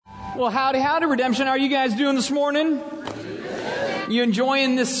Well, howdy, Redemption. How are you guys doing this morning? You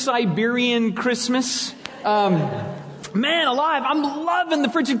enjoying this Siberian Christmas? Man alive, I'm loving the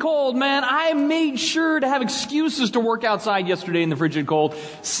frigid cold, man. I made sure to have excuses to work outside yesterday in the frigid cold.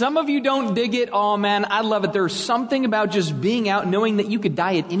 Some of you don't dig it. Oh, man, I love it. There's something about just being out, knowing that you could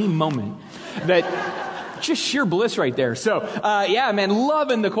die at any moment. That... just sheer bliss right there. So, yeah, man,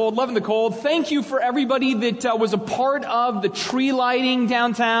 loving the cold. Thank you for everybody that was a part of the tree lighting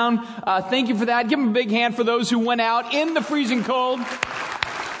downtown. Thank you for that. Give them a big hand for those who went out in the freezing cold.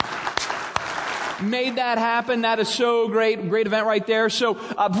 Made that happen. That is so great. Great event right there. So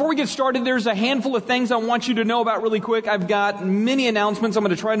before we get started, there's a handful of things I want you to know about really quick. I've got many announcements. I'm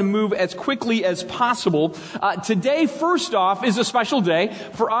going to try to move as quickly as possible. Today, first off, is a special day.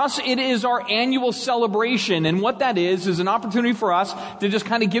 For us, it is our annual celebration. And what that is an opportunity for us to just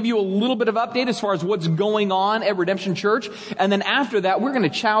kind of give you a little bit of update as far as what's going on at Redemption Church. And then after that, we're going to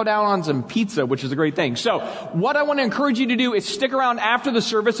chow down on some pizza, which is a great thing. So what I want to encourage you to do is stick around after the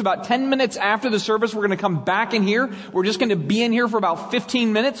service, about 10 minutes after the service. We're going to come back in here. We're just going to be in here for about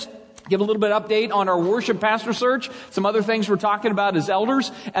 15 minutes. Give a little bit of update on our worship pastor search, some other things we're talking about as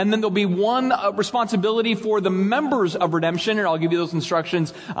elders, and then there'll be one responsibility for the members of Redemption, and I'll give you those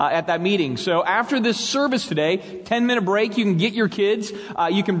instructions at that meeting. So after this service today, 10-minute break, you can get your kids.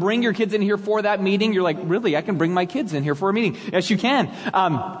 You can bring your kids in here for that meeting. You're like, really? I can bring my kids in here for a meeting? Yes, you can.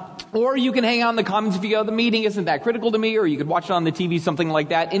 Or you can hang out in the comments if you go, the meeting isn't that critical to me, or you could watch it on the TV, something like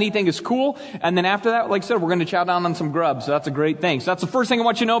that. Anything is cool. And then after that, like I said, we're going to chow down on some grub. So that's a great thing. So that's the first thing I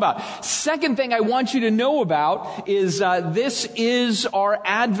want you to know about. Second thing I want you to know about is this is our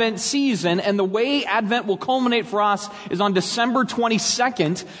Advent season. And the way Advent will culminate for us is on December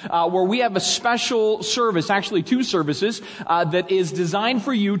 22nd, where we have a special service, actually 2 services, that is designed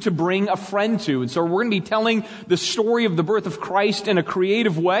for you to bring a friend to. And so we're going to be telling the story of the birth of Christ in a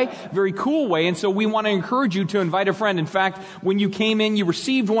creative way. Very cool way. And so we want to encourage you to invite a friend. In fact, when you came in, you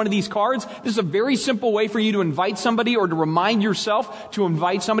received one of these cards. This is a very simple way for you to invite somebody or to remind yourself to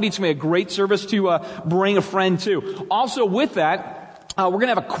invite somebody. It's going to be a great service to bring a friend to. Also with that, we're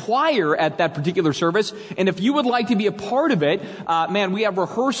going to have a choir at that particular service. And if you would like to be a part of it, man, we have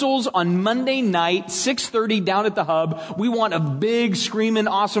rehearsals on Monday night, 6:30 down at the Hub. We want a big, screaming,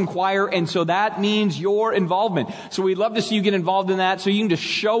 awesome choir. And so that means your involvement. So we'd love to see you get involved in that. So you can just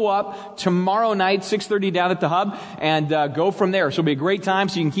show up tomorrow night, 6:30 down at the Hub, and go from there. So it'll be a great time.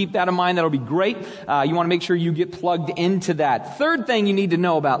 So you can keep that in mind. That'll be great. You want to make sure you get plugged into that. Third thing you need to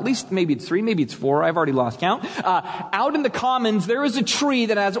know about, at least maybe it's 3, maybe it's 4. I've already lost count. Out in the Commons, there is a tree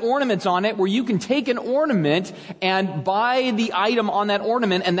that has ornaments on it where you can take an ornament and buy the item on that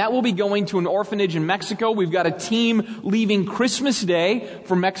ornament, and that will be going to an orphanage in Mexico. We've got a team leaving Christmas Day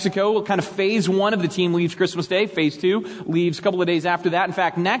for Mexico. Kind of phase 1 of the team leaves Christmas Day. Phase 2 leaves a couple of days after that. In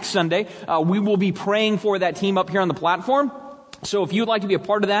fact, next Sunday, we will be praying for that team up here on the platform. So if you'd like to be a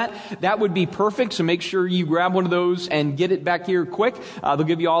part of that, that would be perfect. So make sure you grab one of those and get it back here quick. They'll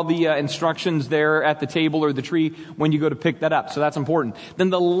give you all the instructions there at the table or the tree when you go to pick that up. So that's important. Then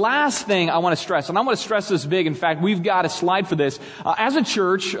the last thing I want to stress, and I want to stress this big. In fact, we've got a slide for this. As a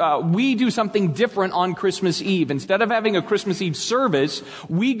church, we do something different on Christmas Eve. Instead of having a Christmas Eve service,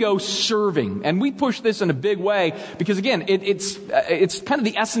 we go serving. And we push this in a big way because, again, it's kind of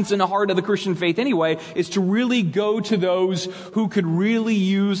the essence and the heart of the Christian faith anyway, is to really go to those who could really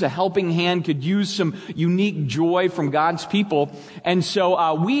use a helping hand, could use some unique joy from God's people. And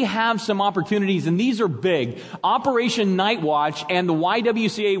so we have some opportunities, and these are big. Operation Night Watch and the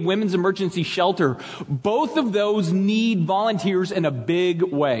YWCA Women's Emergency Shelter, both of those need volunteers in a big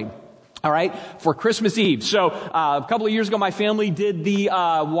way. All right, for Christmas Eve. So a couple of years ago, my family did the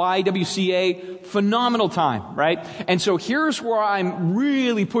YWCA. Phenomenal time, right? And so here's where I'm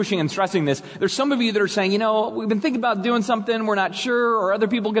really pushing and stressing this. There's some of you that are saying, we've been thinking about doing something, we're not sure, or other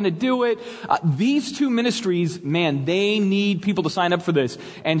people going to do it. These 2 ministries, man, they need people to sign up for this.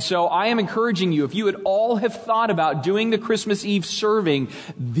 And so I am encouraging you, if you at all have thought about doing the Christmas Eve serving,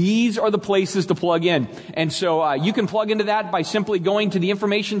 these are the places to plug in. And so you can plug into that by simply going to the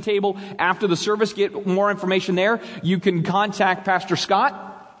information table after the service, get more information there. You can contact Pastor Scott.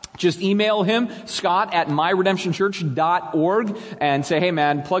 Just email him, scott@myredemptionchurch.org, and say, hey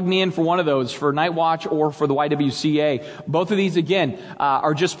man, plug me in for one of those, for Night Watch or for the YWCA. Both of these, again,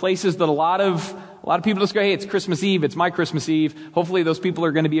 are just places that a lot of A lot of people just go, hey, it's Christmas Eve. It's my Christmas Eve. Hopefully those people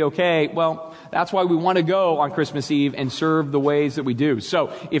are going to be okay. Well, that's why we want to go on Christmas Eve and serve the ways that we do.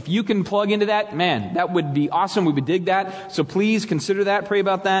 So if you can plug into that, man, that would be awesome. We would dig that. So please consider that, pray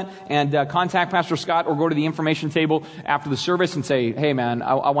about that, and contact Pastor Scott or go to the information table after the service and say, hey, man,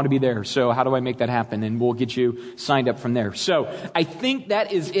 I want to be there. So how do I make that happen? And we'll get you signed up from there. So I think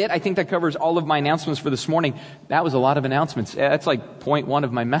that is it. I think that covers all of my announcements for this morning. That was a lot of announcements. That's like point one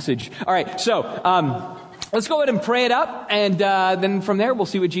of my message. All right, so let's go ahead and pray it up, and then from there we'll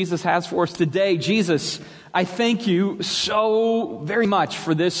see what Jesus has for us today. Jesus, I thank you so very much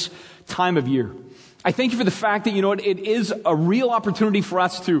for this time of year. I thank you for the fact that, it is a real opportunity for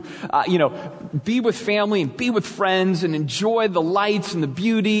us to, be with family and be with friends and enjoy the lights and the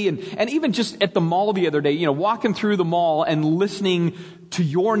beauty. And even just at the mall the other day, walking through the mall and listening to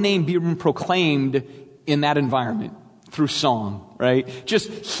your name being proclaimed in that environment through song, right? Just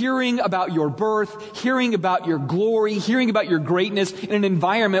hearing about your birth, hearing about your glory, hearing about your greatness in an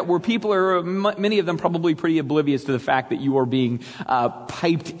environment where people are, many of them probably pretty oblivious to the fact that you are being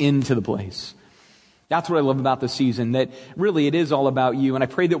piped into the place. That's what I love about this season, that really it is all about you. And I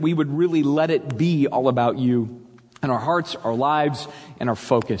pray that we would really let it be all about you in our hearts, our lives, and our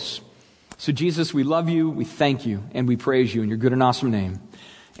focus. So Jesus, we love you, we thank you, and we praise you in your good and awesome name.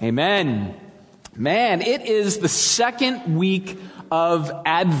 Amen. Man, it is the second week of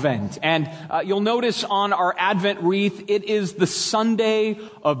Advent. And you'll notice on our Advent wreath, it is the Sunday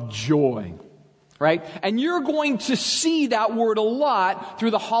of joy. Right? And you're going to see that word a lot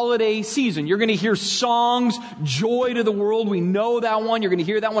through the holiday season. You're going to hear songs, joy to the world. We know that one. You're going to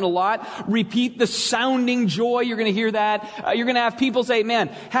hear that one a lot. Repeat the sounding joy. You're going to hear that. You're going to have people say, man,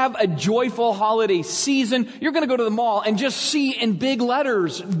 have a joyful holiday season. You're going to go to the mall and just see in big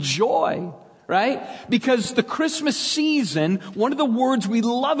letters, joy. Right? Because the Christmas season, one of the words we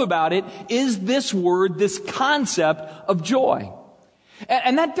love about it is this word, this concept of joy.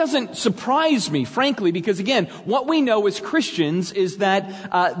 And that doesn't surprise me, frankly, because again, what we know as Christians is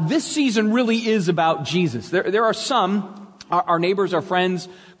that this season really is about Jesus. There are some, our neighbors, our friends,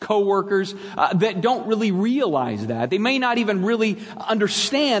 co-workers, that don't really realize that. They may not even really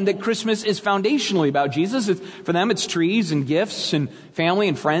understand that Christmas is foundationally about Jesus. For them, it's trees and gifts and family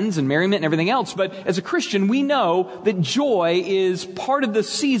and friends and merriment and everything else. But as a Christian, we know that joy is part of the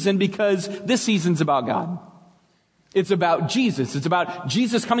season because this season's about God. It's about Jesus. It's about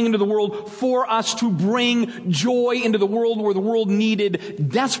Jesus coming into the world for us to bring joy into the world where the world needed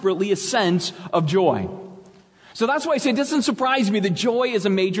desperately a sense of joy. So that's why I say it doesn't surprise me that joy is a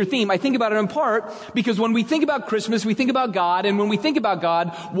major theme. I think about it in part because when we think about Christmas, we think about God. And when we think about God,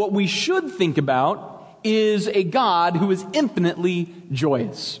 what we should think about is a God who is infinitely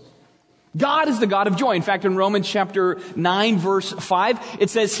joyous. God is the God of joy. In fact, in Romans chapter 9, verse 5, it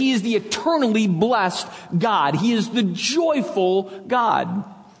says He is the eternally blessed God. He is the joyful God.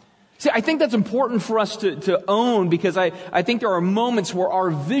 See, I think that's important for us to own because I think there are moments where our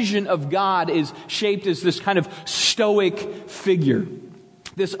vision of God is shaped as this kind of stoic figure.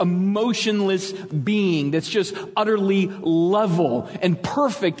 This emotionless being that's just utterly level and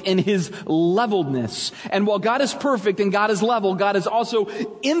perfect in His levelness. And while God is perfect and God is level, God is also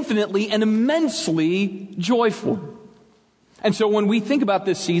infinitely and immensely joyful. And so when we think about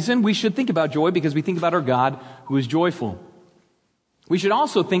this season, we should think about joy because we think about our God who is joyful. We should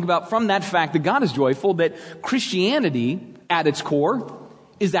also think about, from that fact that God is joyful, that Christianity at its core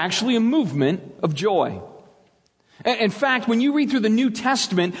is actually a movement of joy. In fact, when you read through the New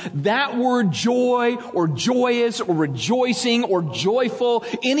Testament, that word joy or joyous or rejoicing or joyful,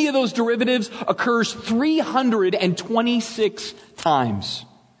 any of those derivatives occurs 326 times.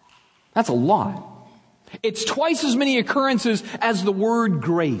 That's a lot. It's twice as many occurrences as the word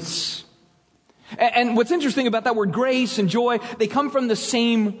grace. And what's interesting about that word grace and joy, they come from the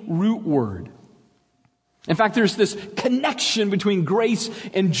same root word. In fact, there's this connection between grace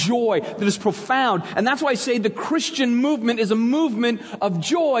and joy that is profound. And that's why I say the Christian movement is a movement of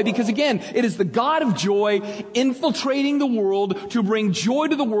joy because, again, it is the God of joy infiltrating the world to bring joy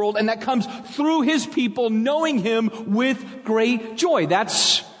to the world. And that comes through His people knowing Him with great joy.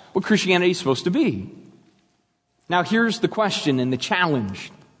 That's what Christianity is supposed to be. Now, here's the question and the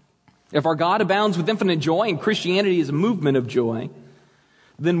challenge. If our God abounds with infinite joy and Christianity is a movement of joy,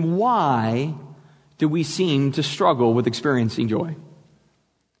 then why do we seem to struggle with experiencing joy?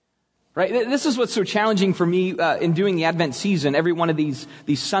 Right? This is what's so challenging for me in doing the Advent season, every one of these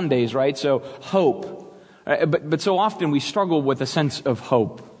Sundays, right? So hope. But so often we struggle with a sense of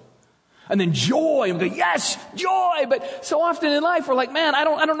hope. And then joy, and we go, yes, joy. But so often in life, we're like, man, I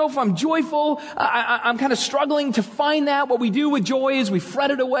don't know if I'm joyful. I'm kind of struggling to find that. What we do with joy is we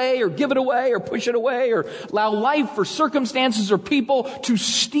fret it away or give it away or push it away or allow life or circumstances or people to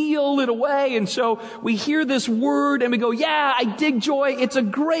steal it away. And so we hear this word and we go, yeah, I dig joy. It's a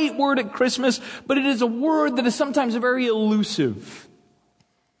great word at Christmas, but it is a word that is sometimes very elusive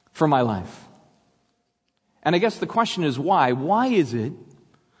for my life. And I guess the question is why? Why is it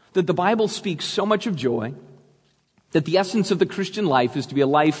that the Bible speaks so much of joy, that the essence of the Christian life is to be a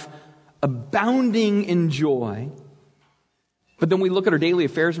life abounding in joy, but then we look at our daily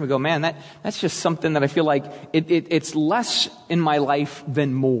affairs and we go, man, that's just something that I feel like it's less in my life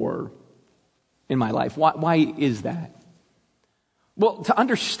than more in my life. Why is that? Well, to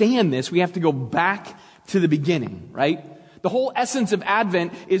understand this, we have to go back to the beginning, right? The whole essence of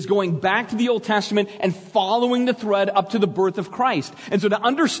Advent is going back to the Old Testament and following the thread up to the birth of Christ. And so to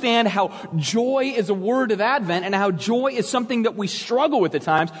understand how joy is a word of Advent and how joy is something that we struggle with at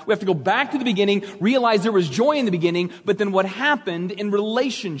times, we have to go back to the beginning, realize there was joy in the beginning, but then what happened in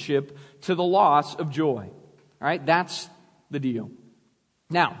relationship to the loss of joy. All right, that's the deal.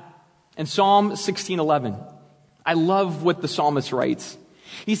 Now, in Psalm 16:11, I love what the psalmist writes.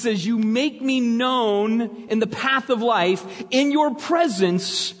 He says, you make me known in the path of life. In your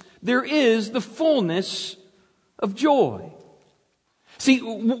presence, there is the fullness of joy. See,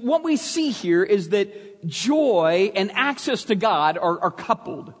 what we see here is that joy and access to God are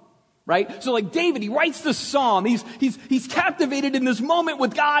coupled. Right? So like David, he writes this psalm. He's captivated in this moment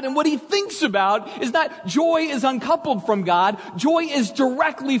with God. And what he thinks about is that joy is uncoupled from God. Joy is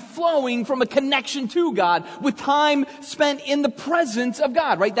directly flowing from a connection to God with time spent in the presence of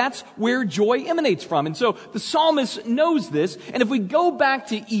God. Right? That's where joy emanates from. And so the psalmist knows this. And if we go back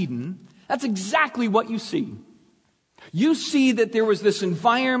to Eden, that's exactly what you see. You see that there was this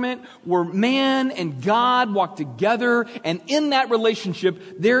environment where man and God walked together, and in that relationship,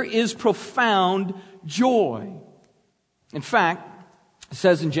 there is profound joy. In fact, it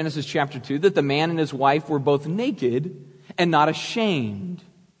says in Genesis chapter 2 that the man and his wife were both naked and not ashamed.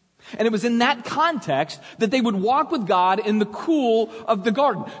 And it was in that context that they would walk with God in the cool of the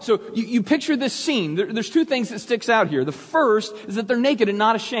garden. So you picture this scene. There's two things that sticks out here. The first is that they're naked and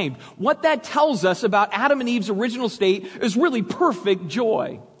not ashamed. What that tells us about Adam and Eve's original state is really perfect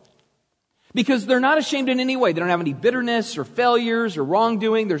joy. Because they're not ashamed in any way. They don't have any bitterness or failures or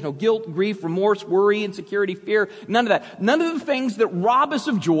wrongdoing. There's no guilt, grief, remorse, worry, insecurity, fear. None of that. None of the things that rob us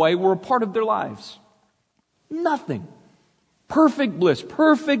of joy were a part of their lives. Nothing. Perfect bliss,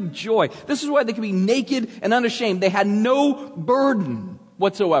 perfect joy. This is why they could be naked and unashamed. They had no burden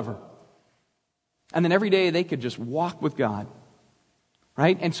whatsoever. And then every day they could just walk with God.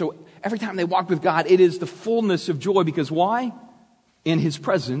 Right? And so every time they walk with God, it is the fullness of joy. Because why? In His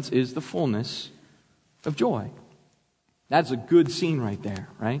presence is the fullness of joy. That's a good scene right there,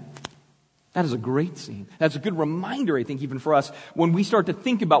 right? That is a great scene. That's a good reminder, I think, even for us when we start to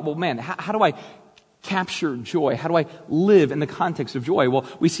think about, well, man, how do I capture joy? How do I live in the context of joy? Well,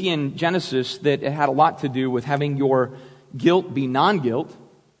 we see in Genesis that it had a lot to do with having your guilt be non-guilt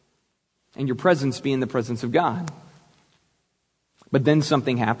and your presence be in the presence of God. But then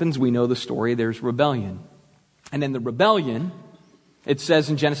something happens. We know the story. There's rebellion. And in the rebellion, it says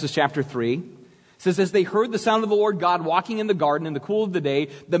in Genesis chapter 3, it says, as they heard the sound of the Lord God walking in the garden in the cool of the day,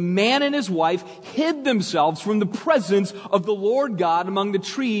 the man and his wife hid themselves from the presence of the Lord God among the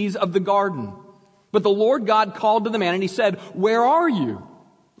trees of the garden. But the Lord God called to the man and He said, where are you?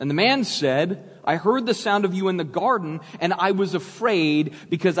 And the man said, I heard the sound of you in the garden and I was afraid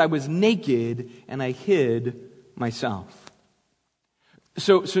because I was naked and I hid myself.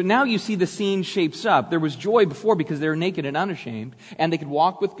 So now you see the scene shapes up. There was joy before because they were naked and unashamed and they could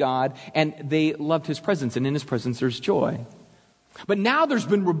walk with God and they loved His presence, and in His presence there's joy. But now there's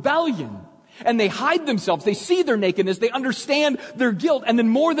been rebellion. And they hide themselves. They see their nakedness. They understand their guilt. And then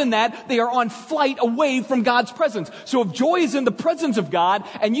more than that, they are on flight away from God's presence. So if joy is in the presence of God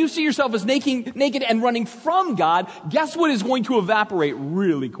and you see yourself as naked and running from God, guess what is going to evaporate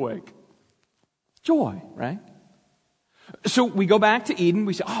really quick? Joy, right? So we go back to Eden.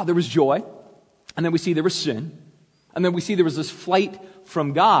 We say, oh, there was joy. And then we see there was sin. And then we see there was this flight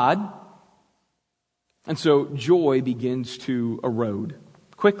from God. And so joy begins to erode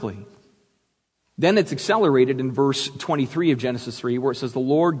quickly. Then it's accelerated in verse 23 of Genesis 3, where it says the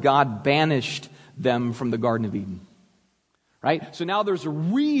Lord God banished them from the Garden of Eden. Right? So now there's a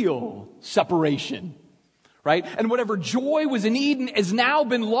real separation. right? And whatever joy was in Eden has now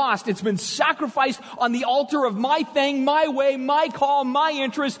been lost. It's been sacrificed on the altar of my thing, my way, my call, my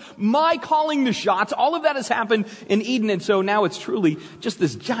interest, my calling the shots. All of that has happened in Eden, and so now it's truly just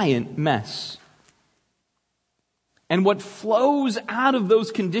this giant mess. And what flows out of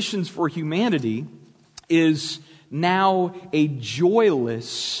those conditions for humanity is now a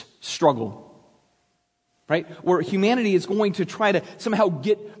joyless struggle. Right? Where humanity is going to try to somehow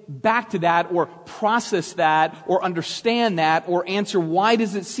get back to that or process that or understand that or answer why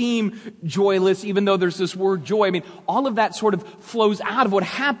does it seem joyless even though there's this word joy. I mean, all of that sort of flows out of what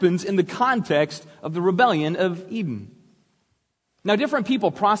happens in the context of the rebellion of Eden. Now, different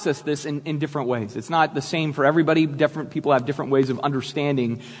people process this in different ways. It's not the same for everybody. Different people have different ways of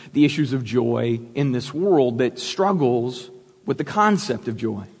understanding the issues of joy in this world that struggles with the concept of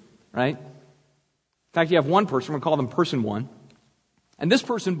joy, right? In fact, you have one person, we'll call them person one, and this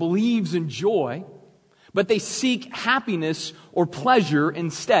person believes in joy, but they seek happiness or pleasure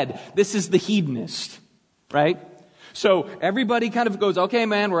instead. This is the hedonist, right? So everybody kind of goes, okay,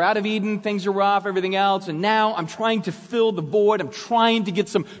 man, we're out of Eden, things are rough, everything else, and now I'm trying to fill the void, I'm trying to get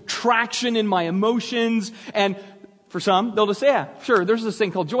some traction in my emotions, and for some, they'll just say, yeah, sure, there's this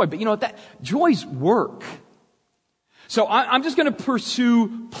thing called joy, but you know what, that joy's work. So I'm just going to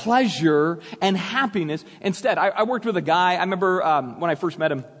pursue pleasure and happiness instead. I worked with a guy, I remember when I first met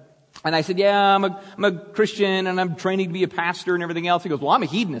him, and I said, yeah, I'm a Christian, and I'm training to be a pastor and everything else. He goes, well, I'm a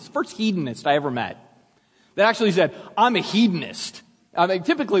hedonist. First hedonist I ever met that actually said, I'm a hedonist. I mean,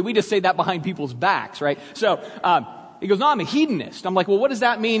 typically, we just say that behind people's backs, right? So he goes, no, I'm a hedonist. I'm like, well, what does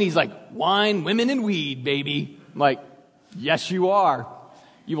that mean? He's like, wine, women, and weed, baby. I'm like, yes, you are.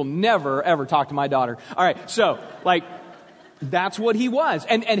 You will never, ever talk to my daughter. All right, so, like, that's what he was.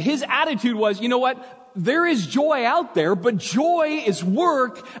 And his attitude was, you know what? There is joy out there, but joy is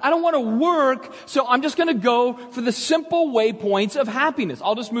work. I don't want to work, so I'm just going to go for the simple waypoints of happiness.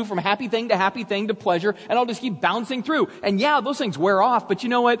 I'll just move from happy thing to pleasure, and I'll just keep bouncing through. And yeah, those things wear off, but you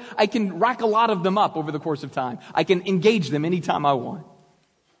know what? I can rack a lot of them up over the course of time. I can engage them anytime I want.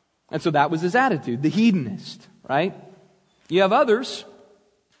 And so that was his attitude, the hedonist, right? You have others,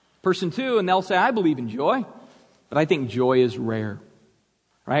 person two, and they'll say, I believe in joy, but I think joy is rare.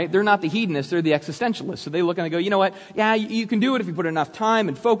 Right? They're not the hedonists, they're the existentialists. So they look and they go, you know what? Yeah, you can do it if you put enough time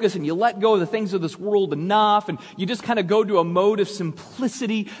and focus and you let go of the things of this world enough and you just kind of go to a mode of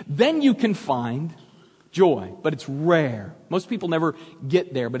simplicity. Then you can find joy. But it's rare. Most people never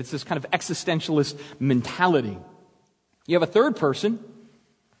get there, but it's this kind of existentialist mentality. You have a third person.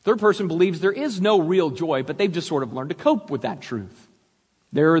 Third person believes there is no real joy, but they've just sort of learned to cope with that truth.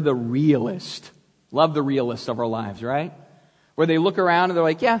 They're the realist. Love the realists of our lives, right? Where they look around and they're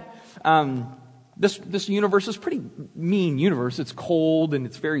like, yeah, this universe is a pretty mean universe. It's cold and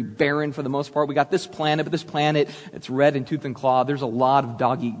it's very barren for the most part. We got this planet, but this planet, it's red in tooth and claw. There's a lot of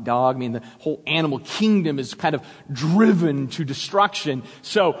dog eat dog. I mean, the whole animal kingdom is kind of driven to destruction.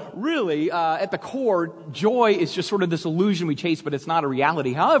 So really, at the core, joy is just sort of this illusion we chase, but it's not a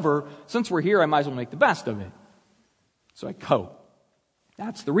reality. However, since we're here, I might as well make the best of it. So I cope.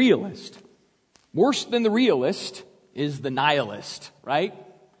 That's the realist. Worse than the realist is the nihilist, right?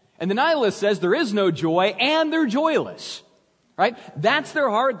 And the nihilist says there is no joy and they're joyless, right? That's their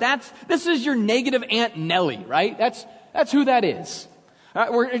heart. This is your negative Aunt Nellie, right? That's who that is.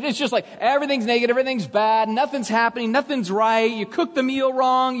 It's just like everything's negative, everything's bad, nothing's happening, nothing's right. You cook the meal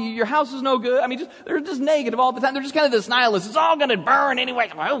wrong, your house is no good. I mean, they're just negative all the time. They're just kind of this nihilist. It's all going to burn anyway.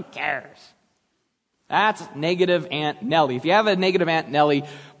 Well, who cares? That's negative Aunt Nellie. If you have a negative Aunt Nellie,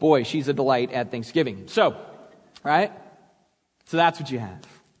 boy, she's a delight at Thanksgiving. So, right? So that's what you have.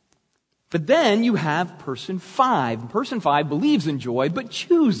 But then you have person five. Person five believes in joy, but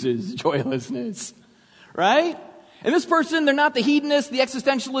chooses joylessness. Right? And this person, they're not the hedonist, the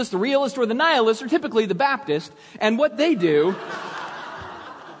existentialist, the realist, or the nihilist. They're typically the Baptist. And what they do...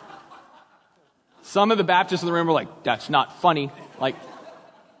 Some of the Baptists in the room are like, that's not funny. Like...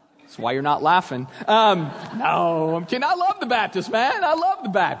 That's why you're not laughing. No, I'm kidding. I love the Baptist, man. I love the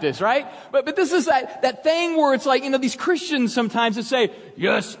Baptist, right? But this is that thing where it's like, you know, these Christians sometimes that say,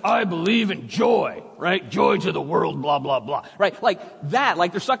 yes, I believe in joy, right? Joy to the world, blah, blah, blah, right? Like that,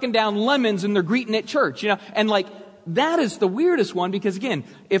 like they're sucking down lemons and they're greeting at church, you know? And like, that is the weirdest one because again,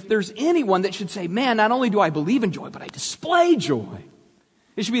 if there's anyone that should say, man, not only do I believe in joy, but I display joy.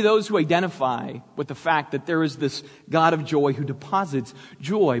 It should be those who identify with the fact that there is this God of joy who deposits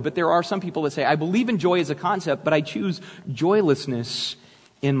joy. But there are some people that say, I believe in joy as a concept, but I choose joylessness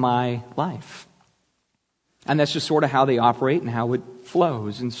in my life. And that's just sort of how they operate and how it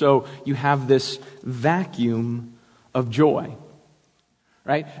flows. And so you have this vacuum of joy.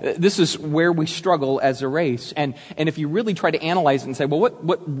 right? This is where we struggle as a race. And if you really try to analyze it and say, well,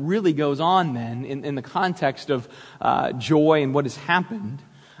 what really goes on then in the context of joy and what has happened,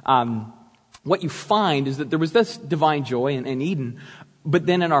 what you find is that there was this divine joy in Eden, but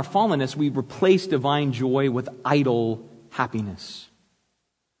then in our fallenness, we replaced divine joy with idol happiness.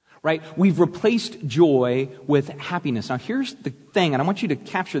 Right? We've replaced joy with happiness. Now here's the thing, and I want you to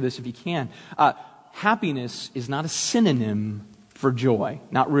capture this if you can. Happiness is not a synonym for joy.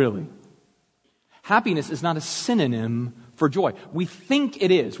 Not really. Happiness is not a synonym for joy. We think it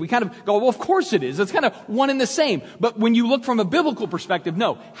is. We kind of go, well, of course it is. It's kind of one and the same. But when you look from a biblical perspective,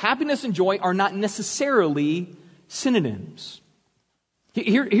 no. Happiness and joy are not necessarily synonyms.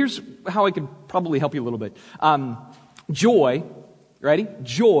 Here's how I could probably help you a little bit. Joy, ready?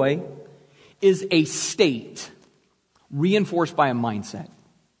 Joy is a state reinforced by a mindset.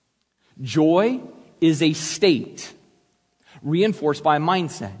 Joy is a state reinforced by a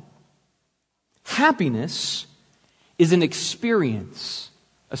mindset. Happiness is an experience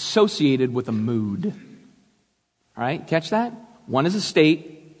associated with a mood. All right, catch that? One is a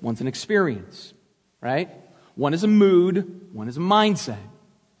state, one's an experience. Right? One is a mood, one is a mindset.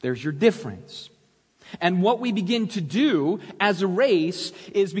 There's your difference. And what we begin to do as a race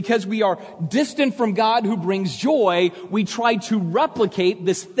is, because we are distant from God who brings joy, we try to replicate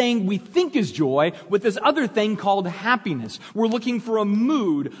this thing we think is joy with this other thing called happiness. We're looking for a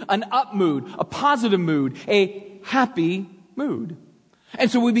mood, an up mood, a positive mood, a happy mood.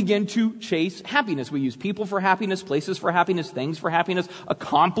 And so we begin to chase happiness. We use people for happiness, places for happiness, things for happiness,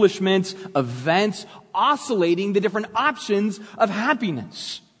 accomplishments, events, oscillating the different options of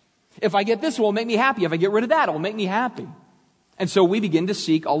happiness. If I get this, it will make me happy. If I get rid of that, it will make me happy. And so we begin to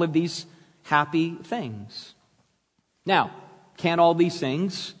seek all of these happy things. Now, can all these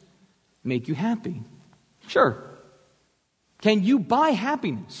things make you happy? Sure. Can you buy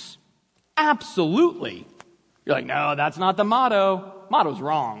happiness? Absolutely. You're like, no, that's not the motto. Motto's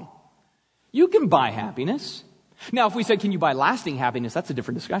wrong. You can buy happiness. Now, if we said, can you buy lasting happiness? That's a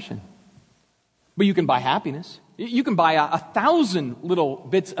different discussion. But you can buy happiness. You can buy 1,000 little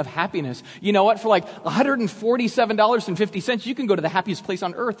bits of happiness. You know what? For like $147.50, you can go to the happiest place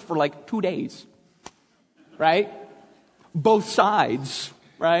on earth for like 2 days. Right? Both sides.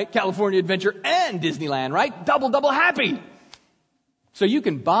 Right? California Adventure and Disneyland. Right? Double happy. So you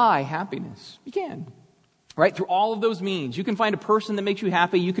can buy happiness. You can. Right? Through all of those means. You can find a person that makes you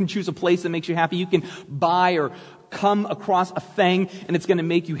happy. You can choose a place that makes you happy. You can buy or come across a thing and it's going to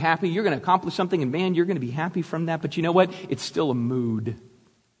make you happy. You're going to accomplish something and man, you're going to be happy from that. But you know what? It's still a mood.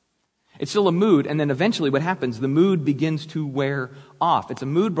 It's still a mood. And then eventually what happens? The mood begins to wear off. It's a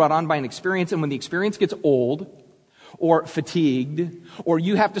mood brought on by an experience. And when the experience gets old or fatigued, or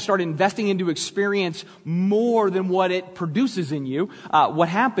you have to start investing into experience more than what it produces in you, what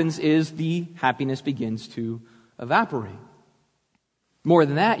happens is the happiness begins to evaporate. More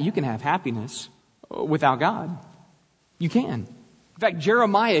than that, you can have happiness without God. You can. In fact,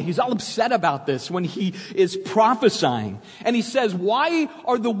 Jeremiah, he's all upset about this when he is prophesying. And he says, why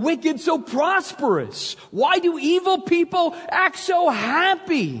are the wicked so prosperous? Why do evil people act so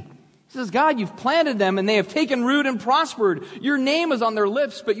happy? He says, God, you've planted them and they have taken root and prospered. Your name is on their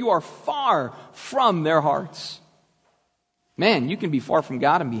lips, but you are far from their hearts. Man, you can be far from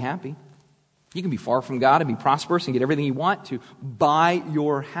God and be happy. You can be far from God and be prosperous and get everything you want to buy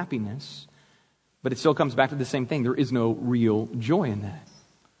your happiness. But it still comes back to the same thing. There is no real joy in that.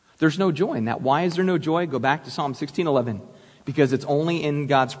 There's no joy in that. Why is there no joy? Go back to Psalm 16:11. Because it's only in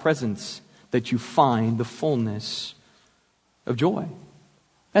God's presence that you find the fullness of joy.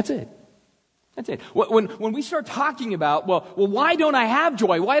 That's it. That's it. When we start talking about, well, why don't I have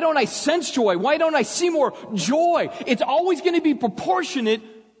joy? Why don't I sense joy? Why don't I see more joy? It's always going to be proportionate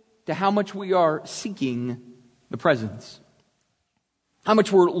to how much we are seeking the presence. How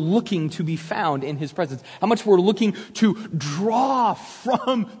much we're looking to be found in His presence. How much we're looking to draw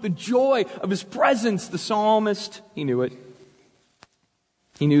from the joy of His presence. The psalmist, he knew it.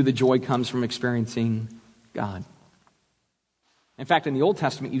 He knew the joy comes from experiencing God. In fact, in the Old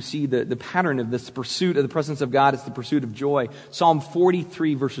Testament, you see the pattern of this pursuit of the presence of God. It's the pursuit of joy. Psalm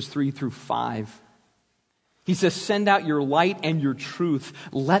 43, verses 3 through 5. He says, send out your light and your truth.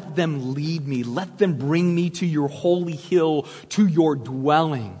 Let them lead me. Let them bring me to your holy hill, to your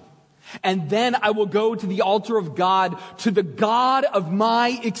dwelling. And then I will go to the altar of God, to the God of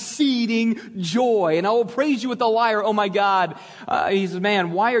my exceeding joy. And I will praise you with the lyre, oh my God. He says,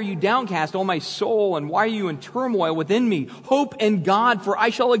 man, why are you downcast, oh my soul? And why are you in turmoil within me? Hope in God, for I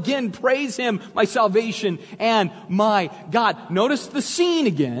shall again praise Him, my salvation and my God. Notice the scene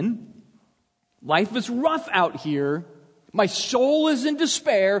again. Life is rough out here, My soul is in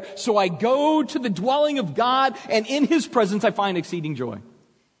despair, so I go to the dwelling of God, and in His presence I find exceeding joy.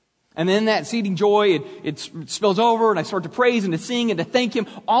 And then that exceeding joy, it spills over, and I start to praise and to sing and to thank Him.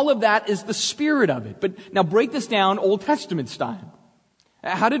 All of that is the spirit of it. But now break this down Old Testament style.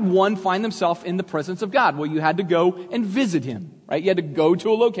 How did one find themselves in the presence of God? Well, you had to go and visit Him, right? You had to go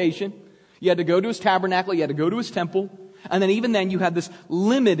to a location. You had to go to His tabernacle. You had to go to His temple. And then even then, you had this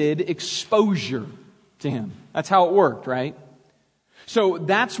limited exposure to Him. That's how it worked, right? So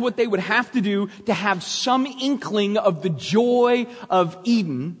that's what they would have to do to have some inkling of the joy of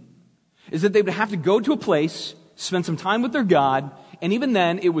Eden, is that they would have to go to a place, spend some time with their God, and even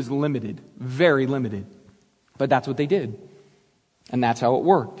then it was limited, very limited. But that's what they did. And that's how it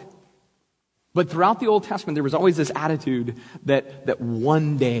worked. But throughout the Old Testament, there was always this attitude that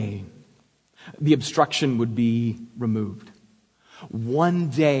one day the obstruction would be removed. One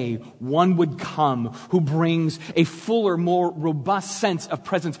day, one would come who brings a fuller, more robust sense of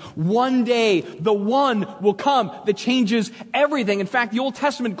presence. One day, the one will come that changes everything. In fact, the Old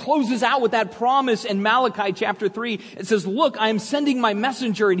Testament closes out with that promise in Malachi chapter 3. It says, "Look, I am sending my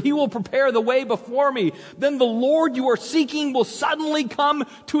messenger, and he will prepare the way before me. Then the Lord you are seeking will suddenly come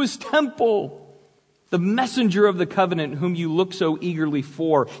to His temple. The messenger of the covenant whom you look so eagerly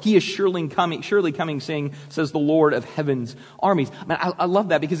for. He is surely coming, says the Lord of heaven's armies." I love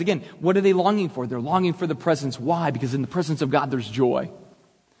that because, again, what are they longing for? They're longing for the presence. Why? Because in the presence of God, there's joy.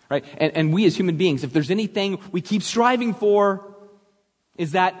 Right? And we as human beings, if there's anything we keep striving for,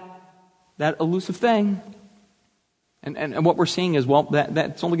 is that elusive thing. And what we're seeing is, well,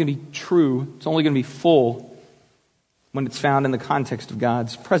 that's only going to be true. It's only going to be full when it's found in the context of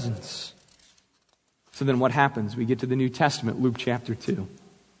God's presence. So then what happens? We get to the New Testament, Luke chapter 2.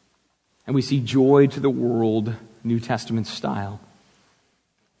 And we see joy to the world, New Testament style.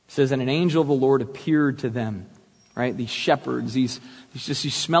 It says, "And an angel of the Lord appeared to them." Right? These shepherds, these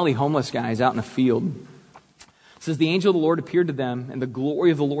smelly homeless guys out in a field. It says, "The angel of the Lord appeared to them, and the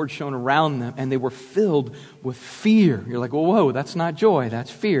glory of the Lord shone around them, and they were filled with fear." You're like, well, whoa, that's not joy, that's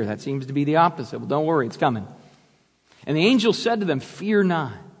fear. That seems to be the opposite. Well, don't worry, it's coming. "And the angel said to them, 'Fear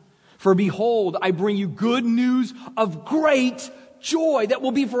not. For behold, I bring you good news of great joy that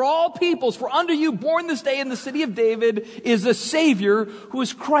will be for all peoples. For unto you born this day in the city of David is a Savior who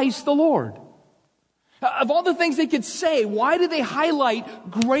is Christ the Lord.'" Of all the things they could say, why do they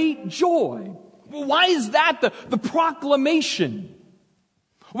highlight great joy? Why is that the proclamation?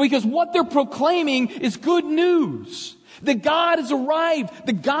 Well, because what they're proclaiming is good news. That God has arrived,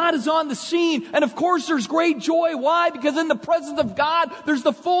 that God is on the scene, and of course there's great joy. Why? Because in the presence of God, there's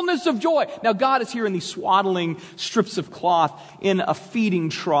the fullness of joy. Now God is here in these swaddling strips of cloth in a feeding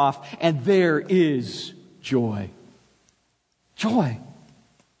trough, and there is joy. Joy.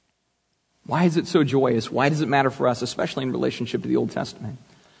 Why is it so joyous? Why does it matter for us, especially in relationship to the Old Testament?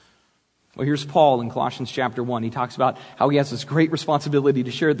 Well, here's Paul in Colossians chapter 1. He talks about how he has this great responsibility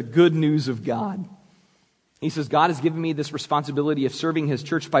to share the good news of God. He says, "God has given me this responsibility of serving His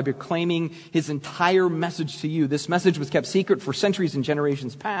church by proclaiming His entire message to you. This message was kept secret for centuries and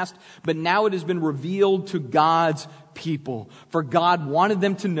generations past, but now it has been revealed to God's people. For God wanted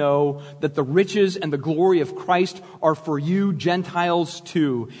them to know that the riches and the glory of Christ are for you Gentiles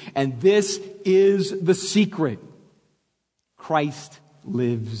too. And this is the secret. Christ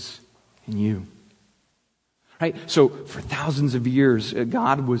lives in you." Right? So for thousands of years,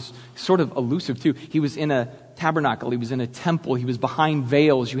 God was sort of elusive too. He was in a tabernacle. He was in a temple. He was behind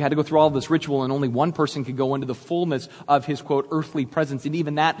veils. You had to go through all of this ritual, and only one person could go into the fullness of His, quote, earthly presence. And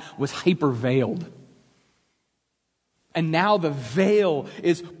even that was hyper-veiled. And now the veil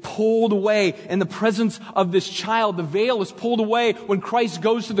is pulled away in the presence of this child. The veil is pulled away when Christ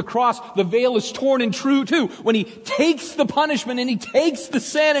goes to the cross. The veil is torn in two too. When He takes the punishment and He takes the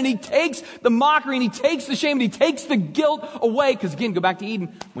sin and He takes the mockery and He takes the shame and He takes the guilt away. Because again, go back to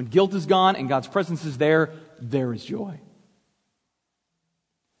Eden. When guilt is gone and God's presence is there, there is joy.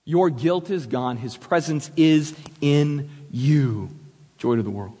 Your guilt is gone. His presence is in you. Joy to the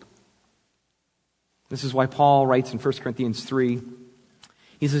world. This is why Paul writes in 1 Corinthians 3,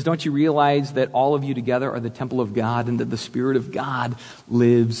 he says, "Don't you realize that all of you together are the temple of God and that the Spirit of God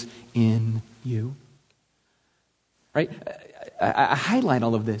lives in you?" Right? I highlight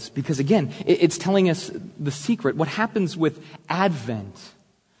all of this because, again, it's telling us the secret. What happens with Advent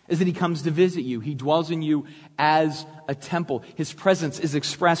is that He comes to visit you. He dwells in you as a temple. His presence is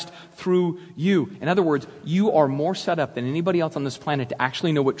expressed through you. In other words, you are more set up than anybody else on this planet to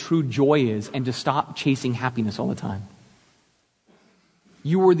actually know what true joy is and to stop chasing happiness all the time.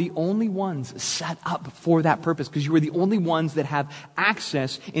 You are the only ones set up for that purpose because you are the only ones that have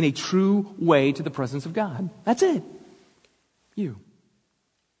access in a true way to the presence of God. That's it. You.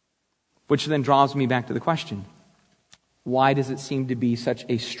 Which then draws me back to the question, why does it seem to be such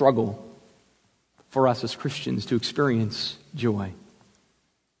a struggle for us as Christians to experience joy?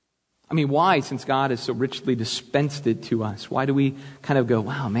 I mean, why, since God has so richly dispensed it to us, why do we kind of go,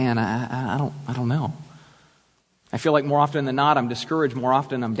 wow, man, I don't know. I feel like more often than not, I'm discouraged. More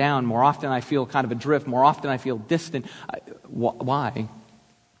often I'm down. More often I feel kind of adrift. More often I feel distant. Why?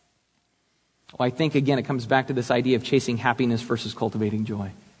 Well, I think, again, it comes back to this idea of chasing happiness versus cultivating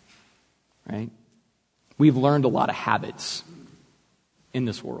joy. Right? We've learned a lot of habits in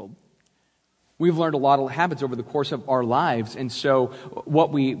this world. We've learned a lot of habits over the course of our lives. And so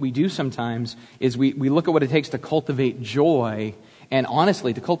what we do sometimes is we look at what it takes to cultivate joy. And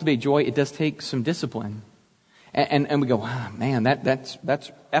honestly, to cultivate joy, it does take some discipline. And we go, oh, man, that's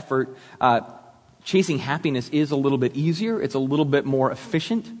effort. Chasing happiness is a little bit easier. It's a little bit more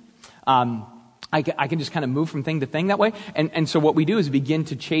efficient. I can just kind of move from thing to thing that way. And so what we do is begin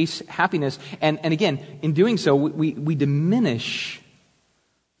to chase happiness. And again, in doing so, we diminish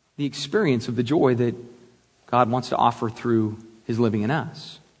the experience of the joy that God wants to offer through His living in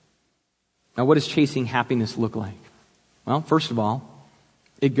us. Now, what does chasing happiness look like? Well, first of all,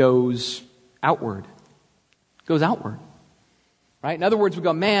 it goes outward. It goes outward. Right? In other words, we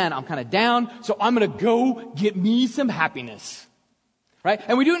go, man, I'm kind of down, so I'm going to go get me some happiness. Right?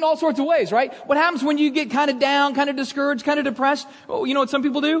 And we do it in all sorts of ways, right? What happens when you get kind of down, kind of discouraged, kind of depressed? Well, you know what some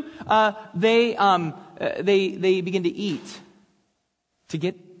people do? They begin to eat to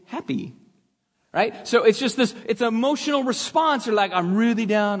get happy. Right? So it's just it's an emotional response. They're like, I'm really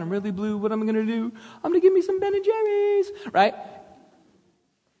down, I'm really blue, what am I going to do? I'm going to give me some Ben & Jerry's. Right?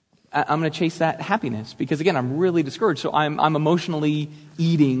 I'm going to chase that happiness because, again, I'm really discouraged. So I'm emotionally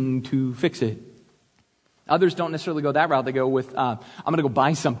eating to fix it. Others don't necessarily go that route. They go with, I'm going to go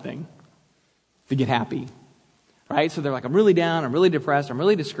buy something to get happy. Right? So they're like, I'm really down, I'm really depressed, I'm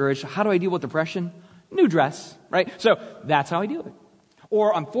really discouraged. How do I deal with depression? New dress. Right? So that's how I deal with it.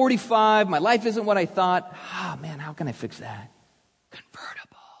 Or I'm 45, my life isn't what I thought. Man, how can I fix that?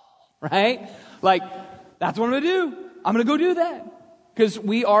 Convertible. Right? Like, that's what I'm going to do. I'm going to go do that. Because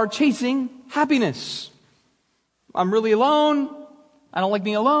we are chasing happiness. I'm really alone. I don't like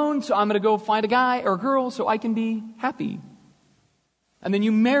being alone, so I'm going to go find a guy or a girl so I can be happy. And then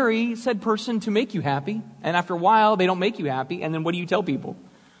you marry said person to make you happy, and after a while, they don't make you happy, and then what do you tell people?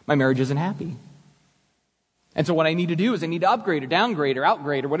 My marriage isn't happy. And so what I need to do is I need to upgrade or downgrade or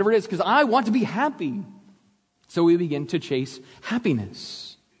outgrade or whatever it is, because I want to be happy. So we begin to chase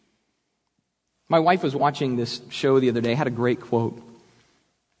happiness. My wife was watching this show the other day, had a great quote,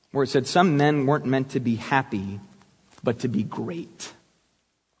 where it said, some men weren't meant to be happy, but to be great.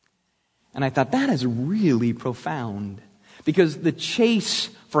 And I thought, that is really profound. Because the chase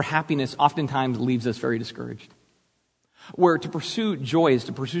for happiness oftentimes leaves us very discouraged. Where to pursue joy is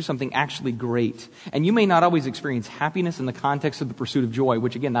to pursue something actually great. And you may not always experience happiness in the context of the pursuit of joy,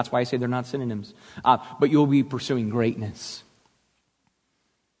 which again, that's why I say they're not synonyms. But you'll be pursuing greatness.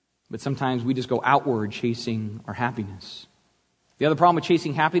 But sometimes we just go outward chasing our happiness. The other problem with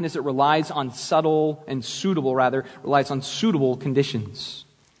chasing happiness, it relies on suitable conditions.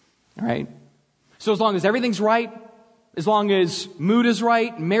 All right? So as long as everything's right, as long as mood is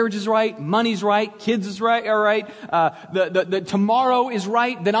right, marriage is right, money's right, kids is right, all right, the tomorrow is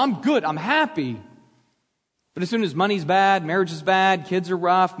right, then I'm good, I'm happy. But as soon as money's bad, marriage is bad, kids are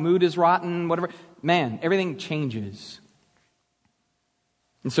rough, mood is rotten, whatever, man, everything changes.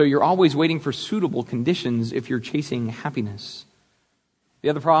 And so you're always waiting for suitable conditions if you're chasing happiness. The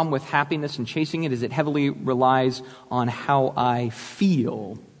other problem with happiness and chasing it is it heavily relies on how I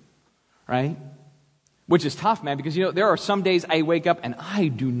feel, right? Which is tough, man, because, there are some days I wake up and I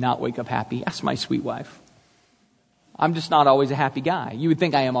do not wake up happy. That's my sweet wife. I'm just not always a happy guy. You would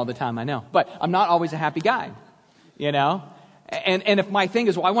think I am all the time, I know. But I'm not always a happy guy, And if my thing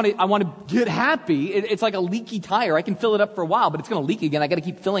is, I want to get happy, it's like a leaky tire. I can fill it up for a while, but it's going to leak again. I got to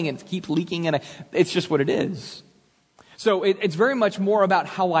keep filling it. It keeps leaking, and it's just what it is. So it's very much more about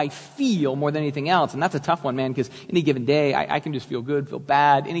how I feel more than anything else. And that's a tough one, man, because any given day, I can just feel good, feel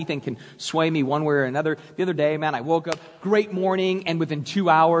bad. Anything can sway me one way or another. The other day, man, I woke up, great morning, and within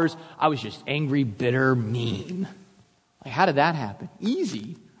 2 hours, I was just angry, bitter, mean. Like, how did that happen?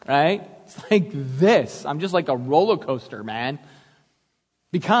 Easy, right? It's like this. I'm just like a roller coaster, man.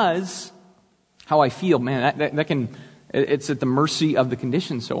 Because how I feel, man, that can, it's at the mercy of the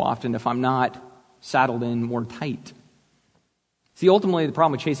conditions so often if I'm not saddled in more tight. See, ultimately, the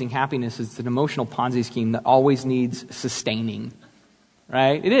problem with chasing happiness is it's an emotional Ponzi scheme that always needs sustaining,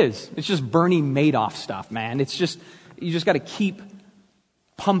 right? It is. It's just Bernie Madoff stuff, man. It's just, you just got to keep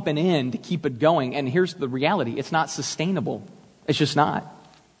pumping in to keep it going. And here's the reality. It's not sustainable. It's just not.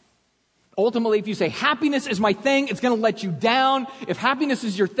 Ultimately, if you say happiness is my thing, it's going to let you down. If happiness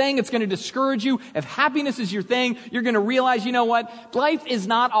is your thing, it's going to discourage you. If happiness is your thing, you're going to realize, you know what? Life is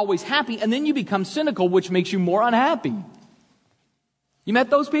not always happy, and then you become cynical, which makes you more unhappy. You met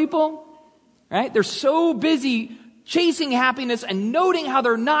those people? Right? They're so busy chasing happiness and noting how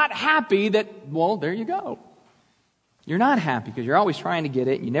they're not happy that, well, there you go. You're not happy because you're always trying to get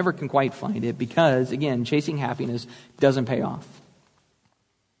it and you never can quite find it because, again, chasing happiness doesn't pay off.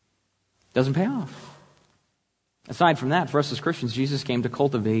 Doesn't pay off. Aside from that, for us as Christians, Jesus came to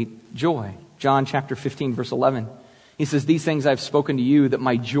cultivate joy. John chapter 15, verse 11. He says, "These things I've spoken to you, that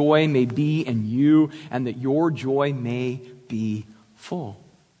my joy may be in you, and that your joy may be full."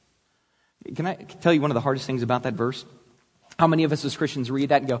 Can I tell you one of the hardest things about that verse? How many of us as Christians read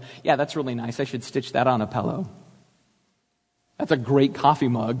that and go, yeah, that's really nice. I should stitch that on a pillow. That's a great coffee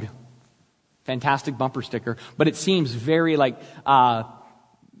mug. Fantastic bumper sticker. But it seems very like, I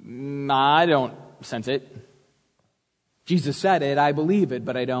don't sense it. Jesus said it, I believe it,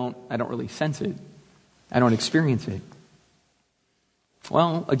 but I don't really sense it. I don't experience it.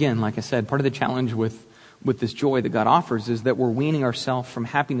 Well, again, like I said, part of the challenge with this joy that God offers is that we're weaning ourselves from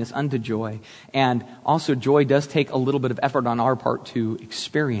happiness unto joy. And also joy does take a little bit of effort on our part to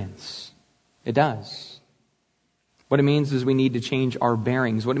experience. It does. What it means is we need to change our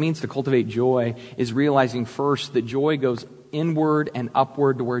bearings. What it means to cultivate joy is realizing first that joy goes inward and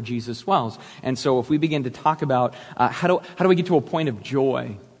upward to where Jesus dwells. And so if we begin to talk about how do we get to a point of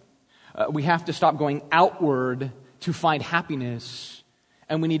joy, we have to stop going outward to find happiness.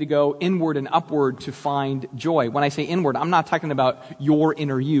 And we need to go inward and upward to find joy. When I say inward, I'm not talking about your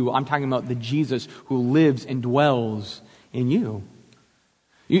inner you. I'm talking about the Jesus who lives and dwells in you.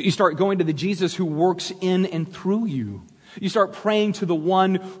 You start going to the Jesus who works in and through you. You start praying to the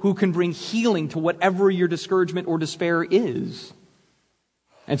one who can bring healing to whatever your discouragement or despair is.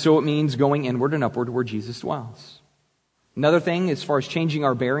 And so it means going inward and upward where Jesus dwells. Another thing, as far as changing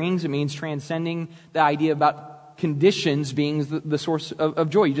our bearings, it means transcending the idea about conditions being the source of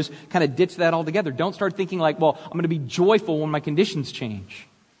joy. You just kind of ditch that altogether. Don't start thinking like, well, I'm going to be joyful when my conditions change.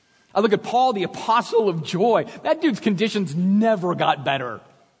 I look at Paul, the apostle of joy. That dude's conditions never got better.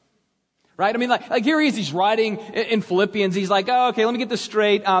 Right? I mean, like here he is, he's writing in Philippians. He's like, oh, okay, let me get this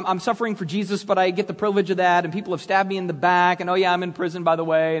straight. I'm suffering for Jesus, but I get the privilege of that. And people have stabbed me in the back. And oh yeah, I'm in prison, by the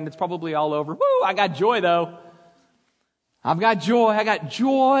way. And it's probably all over. Woo, I got joy though. I've got joy. I got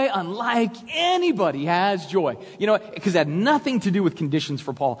joy unlike anybody has joy. You know, because it had nothing to do with conditions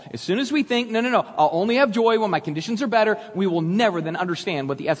for Paul. As soon as we think, no, I'll only have joy when my conditions are better, we will never then understand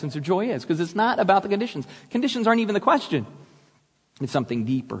what the essence of joy is. Because it's not about the conditions. Conditions aren't even the question. It's something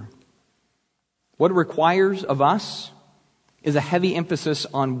deeper. What it requires of us is a heavy emphasis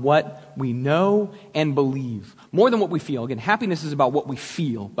on what we know and believe. More than what we feel. Again, happiness is about what we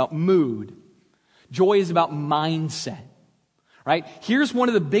feel, about mood. Joy is about mindset. Right? Here's one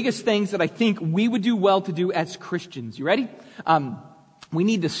of the biggest things that I think we would do well to do as Christians. You ready? We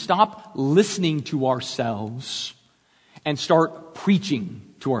need to stop listening to ourselves and start preaching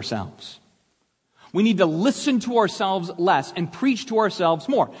to ourselves. We need to listen to ourselves less and preach to ourselves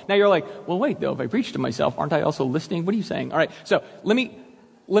more. Now you're like, well, wait, though, if I preach to myself, aren't I also listening? What are you saying? All right, so let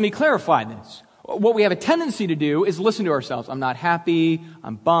me clarify this. What we have a tendency to do is listen to ourselves. I'm not happy.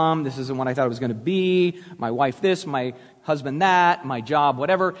 I'm bummed. This isn't what I thought it was going to be. My wife this, my husband that, my job,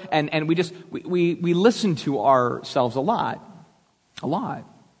 whatever. And we listen to ourselves a lot. A lot.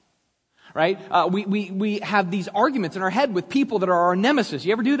 Right? We have these arguments in our head with people that are our nemesis.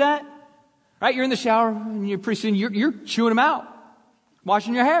 You ever do that? Right? You're in the shower and you're pretty soon you're chewing them out.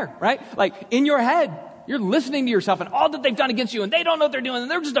 Washing your hair, right? Like in your head, you're listening to yourself and all that they've done against you and they don't know what they're doing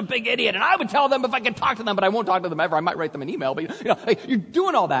and they're just a big idiot and I would tell them if I could talk to them, but I won't talk to them ever. I might write them an email, but like, you're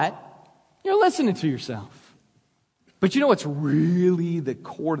doing all that. You're listening to yourself. But you know what's really the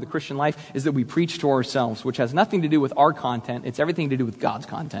core of the Christian life is that we preach to ourselves, which has nothing to do with our content. It's everything to do with God's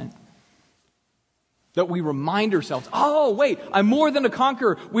content. That we remind ourselves, oh, wait, I'm more than a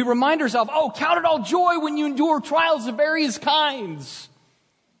conqueror. We remind ourselves, oh, count it all joy when you endure trials of various kinds.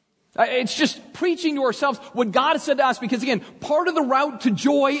 It's just preaching to ourselves what God has said to us because, again, part of the route to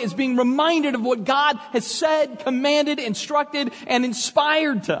joy is being reminded of what God has said, commanded, instructed, and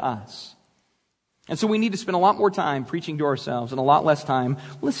inspired to us. And so we need to spend a lot more time preaching to ourselves and a lot less time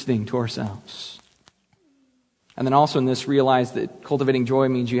listening to ourselves. And then also in this, realize that cultivating joy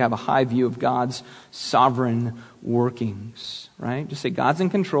means you have a high view of God's sovereign workings, right? Just say, God's in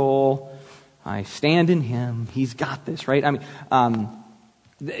control. I stand in Him. He's got this, right? I mean,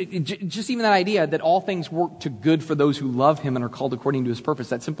 Just even that idea that all things work to good for those who love him and are called according to his purpose.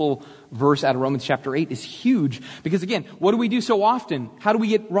 That simple verse out of Romans chapter 8 is huge. Because again, what do we do so often? How do we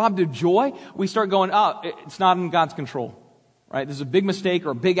get robbed of joy? We start going, oh, it's not in God's control. Right? This is a big mistake or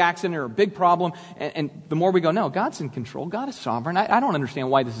a big accident or a big problem. And the more we go, no, God's in control. God is sovereign. I don't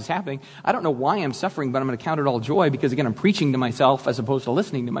understand why this is happening. I don't know why I'm suffering, but I'm going to count it all joy because, again, I'm preaching to myself as opposed to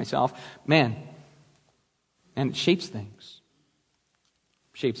listening to myself. Man. And it shapes things.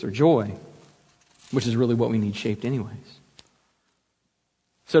 Shapes our joy, which is really what we need shaped anyways.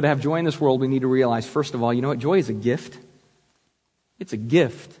 So to have joy in this world, we need to realize, first of all, you know what? Joy is a gift. It's a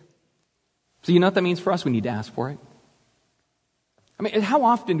gift. So you know what that means for us? We need to ask for it. I mean, how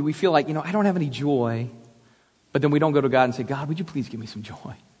often do we feel like, I don't have any joy, but then we don't go to God and say, God, would you please give me some joy?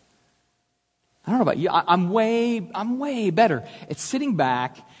 I don't know about you. I'm way better at sitting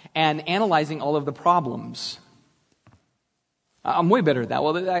back and analyzing all of the problems. I'm way better at that.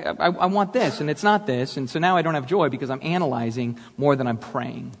 Well, I want this, and it's not this, and so now I don't have joy because I'm analyzing more than I'm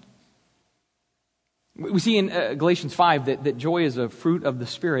praying. We see in Galatians 5 that joy is a fruit of the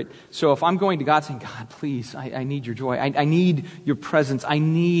Spirit. So if I'm going to God saying, God, please, I need your joy. I need your presence. I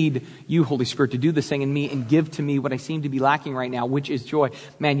need you, Holy Spirit, to do this thing in me and give to me what I seem to be lacking right now, which is joy.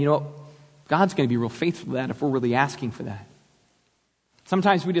 Man, you know what? God's going to be real faithful to that if we're really asking for that.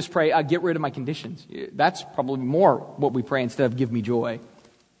 Sometimes we just pray, get rid of my conditions. That's probably more what we pray instead of give me joy.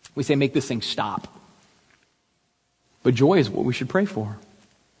 We say, make this thing stop. But joy is what we should pray for.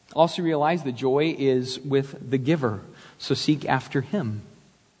 Also realize that joy is with the giver. So seek after him.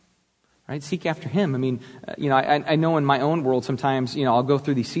 Right? Seek after him. I mean, I know in my own world sometimes, I'll go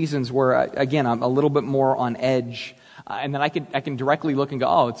through these seasons where, again, I'm a little bit more on edge. And then I can directly look and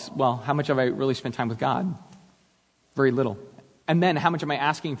go, how much have I really spent time with God? Very little. And then how much am I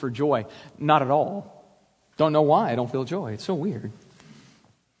asking for joy? Not at all. Don't know why I don't feel joy. It's so weird.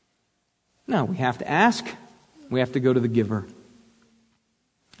 No, we have to ask. We have to go to the giver.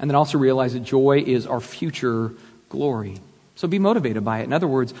 And then also realize that joy is our future glory. So be motivated by it. In other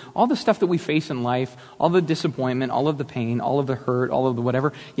words, all the stuff that we face in life, all the disappointment, all of the pain, all of the hurt, all of the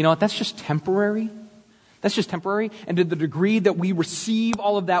whatever, you know what? That's just temporary. That's just temporary. And to the degree that we receive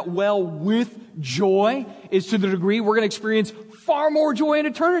all of that well with joy is to the degree we're going to experience far more joy in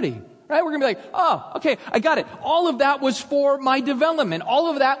eternity. Right? We're going to be like, oh, okay, I got it. All of that was for my development. All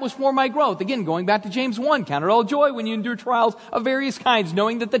of that was for my growth. Again, going back to James 1, count it all joy when you endure trials of various kinds,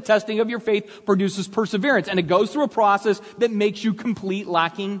 knowing that the testing of your faith produces perseverance. And it goes through a process that makes you complete,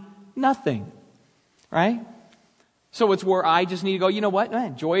 lacking nothing. Right? So it's where I just need to go, you know what?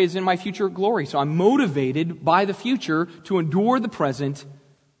 Man, joy is in my future glory. So I'm motivated by the future to endure the present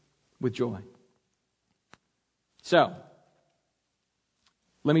with joy. So,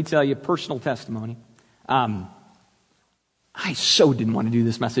 let me tell you a personal testimony. I so didn't want to do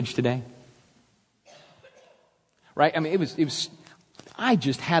this message today. Right? I mean, I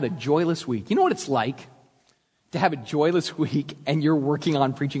just had a joyless week. You know what it's like to have a joyless week and you're working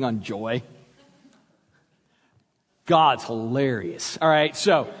on preaching on joy? God's hilarious. All right.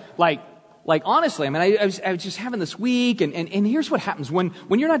 So, honestly, I mean, I was just having this week, and here's what happens when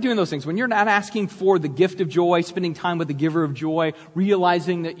you're not doing those things, when you're not asking for the gift of joy, spending time with the giver of joy,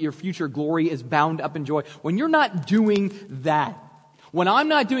 realizing that your future glory is bound up in joy. When you're not doing that, when I'm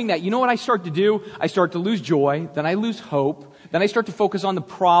not doing that, you know what I start to do? I start to lose joy, then I lose hope, then I start to focus on the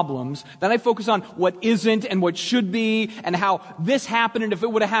problems, then I focus on what isn't and what should be, and how this happened, and if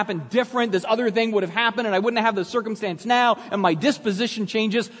it would have happened different, this other thing would have happened, and I wouldn't have the circumstance now, and my disposition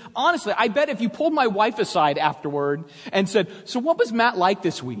changes. Honestly, I bet if you pulled my wife aside afterward and said, so what was Matt like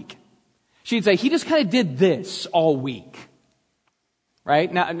this week? She'd say, he just kind of did this all week. Right?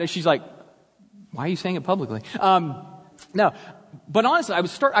 Now she's like, why are you saying it publicly? No. But honestly, I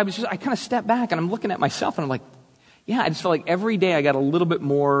kind of stepped back and I'm looking at myself and I'm like, yeah, I just felt like every day I got a little bit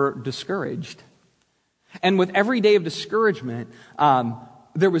more discouraged. And with every day of discouragement,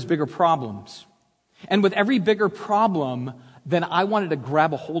 there was bigger problems. And with every bigger problem, then I wanted to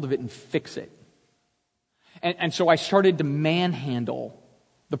grab a hold of it and fix it. And so I started to manhandle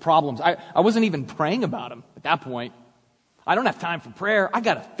the problems. I wasn't even praying about them at that point. I don't have time for prayer. I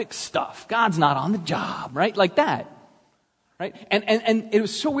got to fix stuff. God's not on the job, right? Like that. Right? And it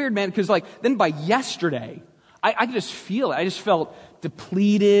was so weird, man, because then by yesterday, I could just feel it. I just felt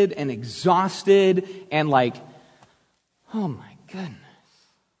depleted and exhausted and oh my goodness.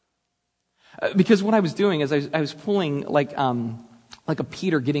 Because what I was doing is I was pulling like a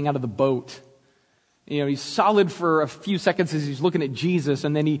Peter getting out of the boat. He's solid for a few seconds as he's looking at Jesus,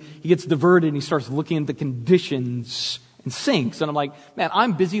 and then he gets diverted and he starts looking at the conditions and sinks. And I'm like, man,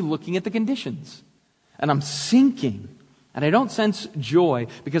 I'm busy looking at the conditions. And I'm sinking. And I don't sense joy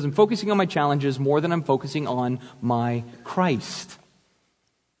because I'm focusing on my challenges more than I'm focusing on my Christ.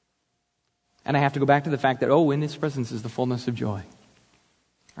 And I have to go back to the fact that, in His presence is the fullness of joy.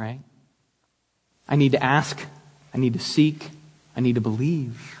 Right? I need to ask, I need to seek, I need to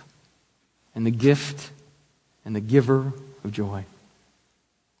believe in the gift and the giver of joy.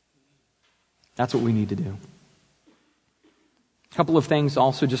 That's what we need to do. A couple of things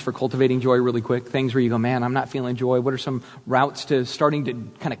also just for cultivating joy really quick. Things where you go, man, I'm not feeling joy. What are some routes to starting to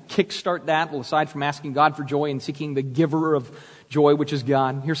kind of kickstart that? Well, aside from asking God for joy and seeking the giver of joy, which is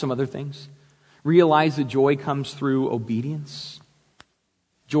God, here's some other things. Realize that joy comes through obedience.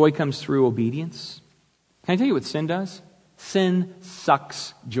 Joy comes through obedience. Can I tell you what sin does? Sin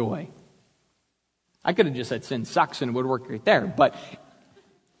sucks joy. I could have just said sin sucks and it would work right there, but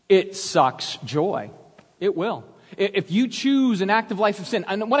it sucks joy. It will. If you choose an active life of sin,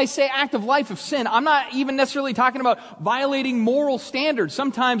 and when I say active life of sin, I'm not even necessarily talking about violating moral standards.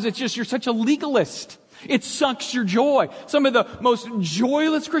 Sometimes it's just you're such a legalist. It sucks your joy. Some of the most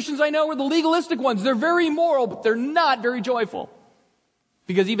joyless Christians I know are the legalistic ones. They're very moral, but they're not very joyful.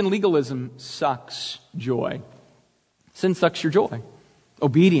 Because even legalism sucks joy. Sin sucks your joy.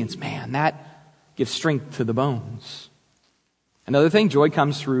 Obedience, man, that gives strength to the bones. Another thing, joy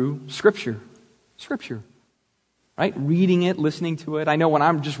comes through Scripture. Scripture. Right? Reading it, listening to it. I know when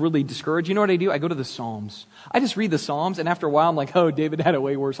I'm just really discouraged, you know what I do? I go to the Psalms. I just read the Psalms, and after a while, I'm like, David had it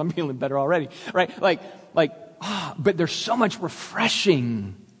way worse. I'm feeling better already. Right? But there's so much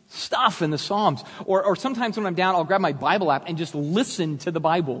refreshing stuff in the Psalms. Or sometimes when I'm down, I'll grab my Bible app and just listen to the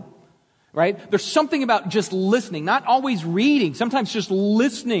Bible. Right? There's something about just listening, not always reading, sometimes just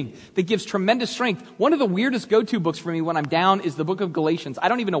listening that gives tremendous strength. One of the weirdest go-to books for me when I'm down is the book of Galatians. I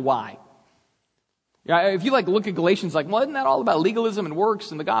don't even know why. Yeah, if you look at Galatians, isn't that all about legalism and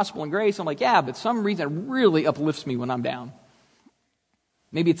works and the gospel and grace? I'm like, yeah, but some reason it really uplifts me when I'm down.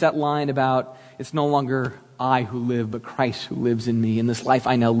 Maybe it's that line about, it's no longer I who live, but Christ who lives in me. In this life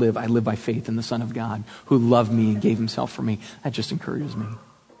I now live, I live by faith in the Son of God who loved me and gave Himself for me. That just encourages me.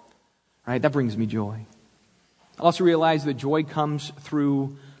 Right? That brings me joy. I also realize that joy comes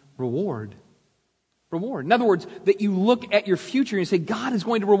through reward. Reward. In other words, that you look at your future and you say, God is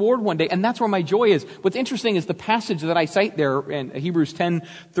going to reward one day, and that's where my joy is. What's interesting is the passage that I cite there in Hebrews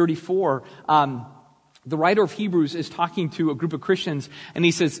 10:34. The writer of Hebrews is talking to a group of Christians, and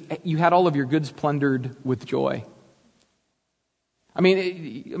he says, you had all of your goods plundered with joy. I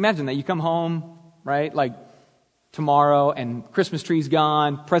mean, imagine that. You come home, right, tomorrow, and Christmas tree's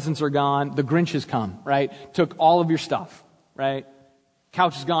gone, presents are gone, the Grinch has come, right, took all of your stuff, right?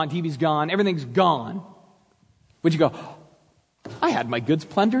 Couch is gone, TV's gone, everything's gone. Would you go, I had my goods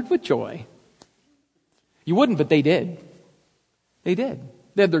plundered with joy? You wouldn't, but they did. They did.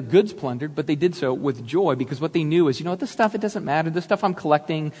 They had their goods plundered, but they did so with joy because what they knew is, this stuff, it doesn't matter. This stuff I'm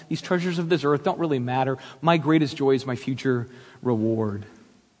collecting, these treasures of this earth don't really matter. My greatest joy is my future reward.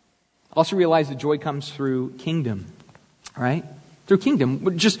 I also realize that joy comes through kingdom, right? Through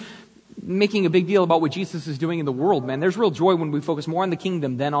kingdom. Just making a big deal about what Jesus is doing in the world, man. There's real joy when we focus more on the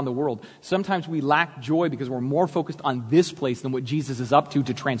kingdom than on the world. Sometimes we lack joy because we're more focused on this place than what Jesus is up to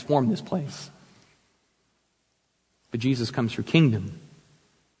transform this place. But Jesus comes through kingdom.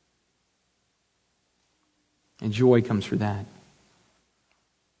 And joy comes through that.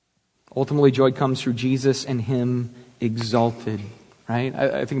 Ultimately, joy comes through Jesus and Him exalted, right?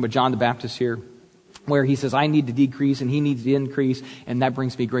 I think about John the Baptist here, where he says, I need to decrease and He needs to increase, and that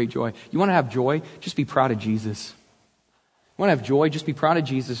brings me great joy. You want to have joy? Just be proud of Jesus. You want to have joy? Just be proud of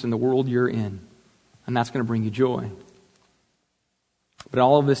Jesus in the world you're in, and that's going to bring you joy. But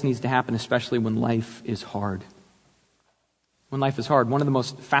all of this needs to happen, especially when life is hard. When life is hard. One of the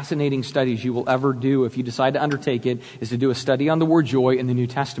most fascinating studies you will ever do, if you decide to undertake it, is to do a study on the word joy in the New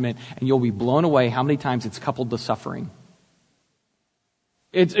Testament, and you'll be blown away how many times it's coupled to suffering.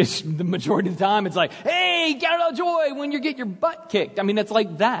 It's the majority of the time, it's like, hey, count out joy when you get your butt kicked. I mean, it's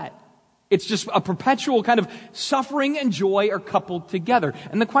like that. It's just a perpetual kind of suffering and joy are coupled together.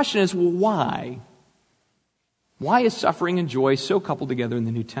 And the question is, well, why? Why is suffering and joy so coupled together in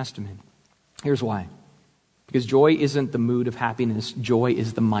the New Testament? Here's why. Because joy isn't the mood of happiness. Joy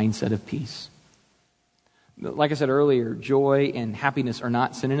is the mindset of peace. Like I said earlier, joy and happiness are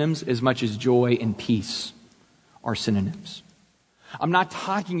not synonyms as much as joy and peace are synonyms. I'm not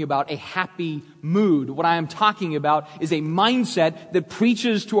talking about a happy mood. What I am talking about is a mindset that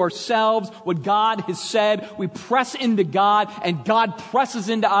preaches to ourselves what God has said. We press into God, and God presses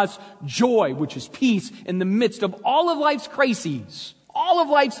into us joy, which is peace in the midst of all of life's crises, all of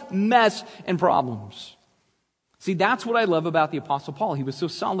life's mess and problems. See, that's what I love about the Apostle Paul. He was so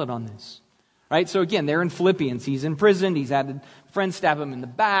solid on this. Right? So again, there in Philippians, he's in prison. He's had a friend stab him in the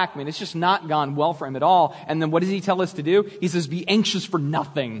back. I mean, it's just not gone well for him at all. And then what does he tell us to do? He says, be anxious for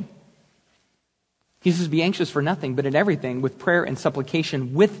nothing. He says, be anxious for nothing, but in everything, with prayer and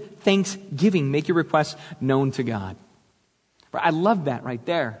supplication, with thanksgiving, make your requests known to God. I love that right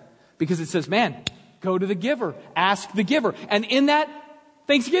there. Because it says, man, go to the giver. Ask the giver. And in that,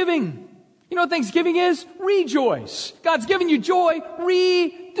 thanksgiving. You know what thanksgiving is? Rejoice. God's given you joy.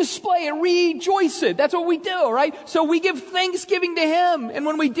 Display it. Rejoice it. That's what we do, right? So we give thanksgiving to Him. And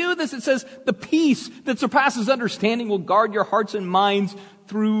when we do this, it says, the peace that surpasses understanding will guard your hearts and minds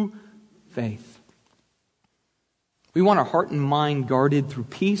through faith. We want our heart and mind guarded through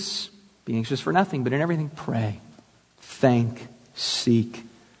peace. Be anxious for nothing, but in everything, pray. Thank. Seek.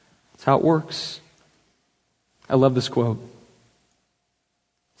 That's how it works. I love this quote.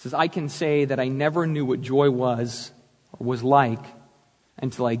 It says, I can say that I never knew what joy was or was like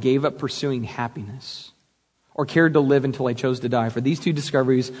until I gave up pursuing happiness or cared to live until I chose to die. For these two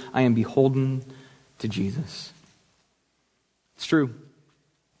discoveries, I am beholden to Jesus. It's true.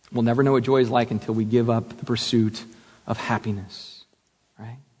 We'll never know what joy is like until we give up the pursuit of happiness.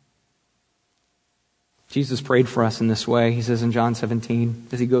 Right? Jesus prayed for us in this way. He says in John 17,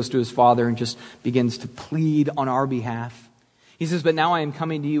 as He goes to His Father and just begins to plead on our behalf. He says, but now I am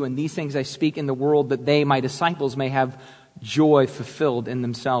coming to you, and these things I speak in the world, that they, my disciples, may have joy fulfilled in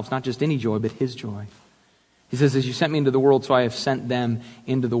themselves. Not just any joy, but His joy. He says, as you sent me into the world, so I have sent them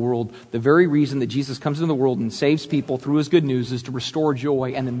into the world. The very reason that Jesus comes into the world and saves people through His good news is to restore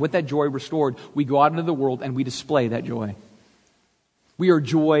joy. And then with that joy restored, we go out into the world and we display that joy. We are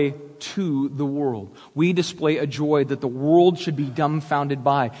joy to the world. We display a joy that the world should be dumbfounded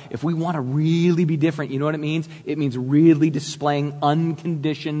by. If we want to really be different, you know what it means? It means really displaying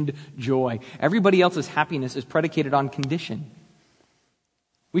unconditioned joy. Everybody else's happiness is predicated on condition.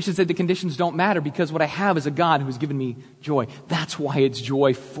 We should say the conditions don't matter because what I have is a God who has given me joy. That's why it's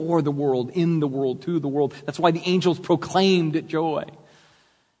joy for the world, in the world, to the world. That's why the angels proclaimed joy.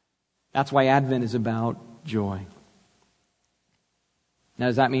 That's why Advent is about joy. Now,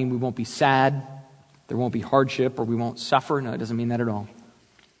 does that mean we won't be sad, there won't be hardship, or we won't suffer? No, it doesn't mean that at all.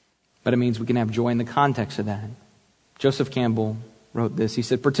 But it means we can have joy in the context of that. Joseph Campbell wrote this. He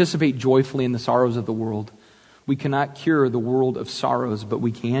said, participate joyfully in the sorrows of the world. We cannot cure the world of sorrows, but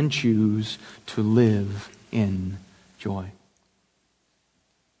we can choose to live in joy.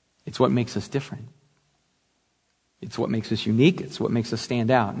 It's what makes us different. It's what makes us unique. It's what makes us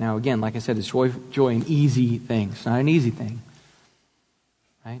stand out. Now, again, like I said, it's joy an easy thing. It's not an easy thing.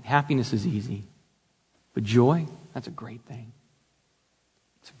 Right? Happiness is easy. But joy, that's a great thing.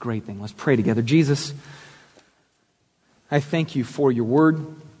 It's a great thing. Let's pray together. Jesus, I thank you for your word.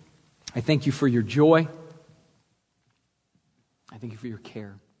 I thank you for your joy. I thank you for your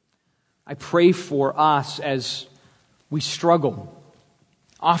care. I pray for us as we struggle,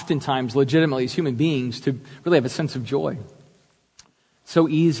 oftentimes legitimately as human beings, to really have a sense of joy. So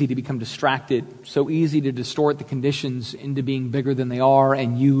easy to become distracted, so easy to distort the conditions into being bigger than they are,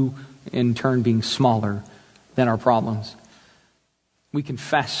 and you, in turn, being smaller than our problems. We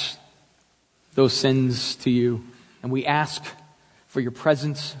confess those sins to you, and we ask for your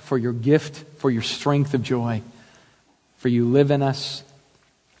presence, for your gift, for your strength of joy. For you live in us,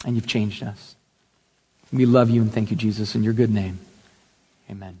 and you've changed us. We love you and thank you, Jesus, in your good name.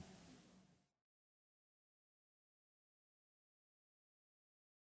 Amen.